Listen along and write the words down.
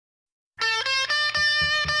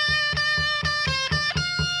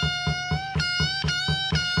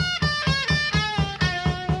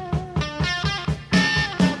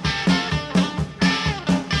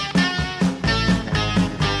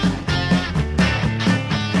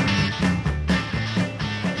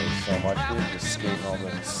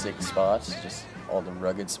sick spots, just all the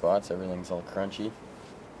rugged spots. Everything's all crunchy,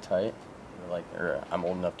 tight. I'm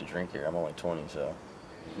old enough to drink here. I'm only 20, so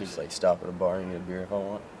just like stop at a bar and get a beer if I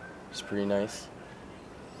want. It's pretty nice.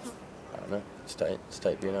 I don't know. It's tight. It's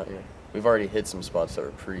tight being out here. We've already hit some spots that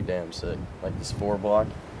were pretty damn sick, like this 4 block,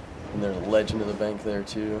 and there's a ledge into the bank there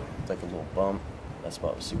too. It's like a little bump. That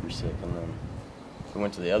spot was super sick. And then we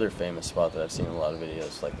went to the other famous spot that I've seen in a lot of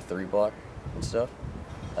videos, like the 3 block and stuff.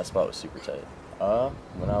 That spot was super tight.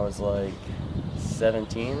 When I was like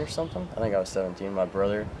 17 or something, I think I was 17, my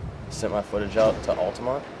brother sent my footage out to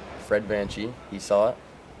Altamont. Fred Banshee, he saw it,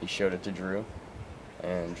 he showed it to Drew,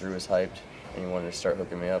 and Drew was hyped, and he wanted to start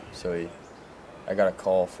hooking me up. So I got a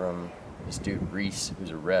call from this dude Reese, who's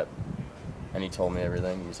a rep, and he told me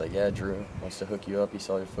everything. He was like, yeah, Drew wants to hook you up, he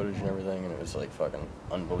saw your footage and everything, and it was like fucking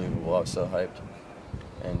unbelievable. I was so hyped,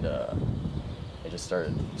 and it just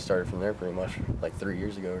started from there pretty much, like 3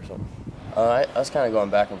 years ago or something. I was kind of going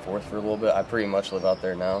back and forth for a little bit. I pretty much live out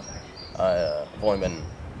there now. I've only been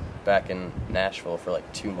back in Nashville for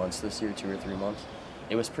like 2 months this year, 2 or 3 months.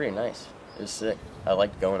 It was pretty nice. It was sick. I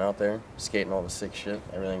liked going out there, skating all the sick shit.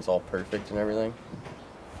 Everything's all perfect and everything.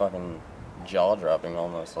 Fucking jaw-dropping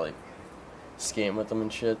almost, like skating with them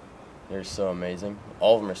and shit. They're so amazing.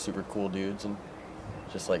 All of them are super cool dudes and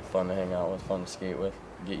just like fun to hang out with, fun to skate with.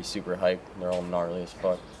 Get you super hyped. They're all gnarly as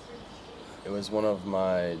fuck. It was one of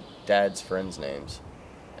my dad's friends' names,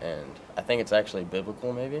 and I think it's actually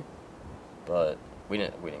biblical maybe, but we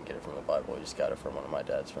didn't get it from the Bible. We just got it from one of my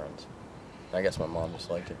dad's friends. I guess my mom just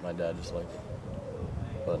liked it. My dad just liked it.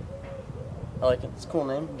 But I like it. It's a cool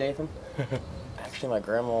name, Dathan. Actually, my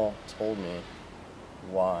grandma told me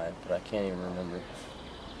why, but I can't even remember.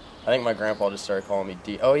 I think my grandpa just started calling me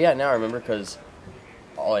D. Oh yeah, now I remember, because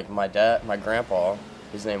like my grandpa,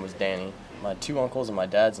 his name was Danny. My 2 uncles and my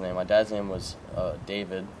dad's name was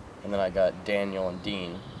David, and then I got Daniel and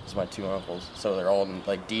Dean. Those are my 2 uncles. So they're all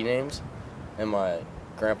like D names, and my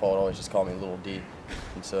grandpa would always just call me Little D,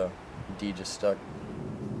 and so D just stuck.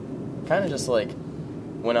 Kind of just like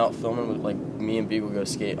went out filming with, like, me and B would go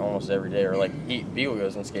skate almost every day, or like B would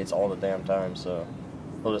goes and skates all the damn time, so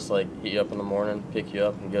he'll just like hit you up in the morning, pick you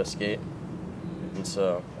up, and go skate. And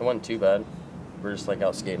so it wasn't too bad. We're just like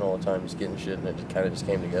out skating all the time, just getting shit, and it kind of just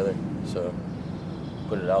came together. So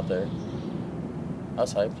put it out there. I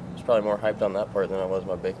was hyped. I was probably more hyped on that part than I was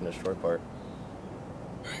my Bake and Destroy part.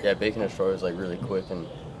 Yeah, Bake and Destroy was like really quick, and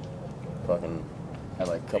fucking had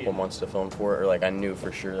like a couple months to film for it, or like I knew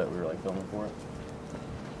for sure that we were like filming for it.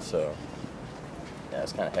 So yeah,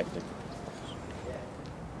 it's kind of hectic.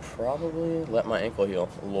 Probably let my ankle heal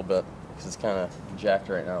a little bit, because it's kind of jacked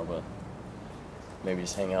right now, but maybe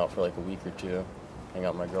just hang out for like a week or 2, hang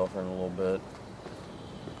out with my girlfriend a little bit,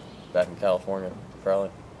 back in California,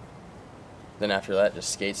 probably. Then after that,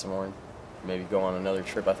 just skate some more, maybe go on another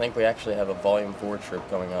trip. I think we actually have a Volume 4 trip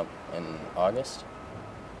coming up in August,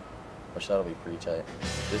 which that'll be pretty tight.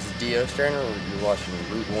 This is Dee Ostrander, you're watching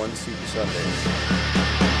Route One Supra Sundays.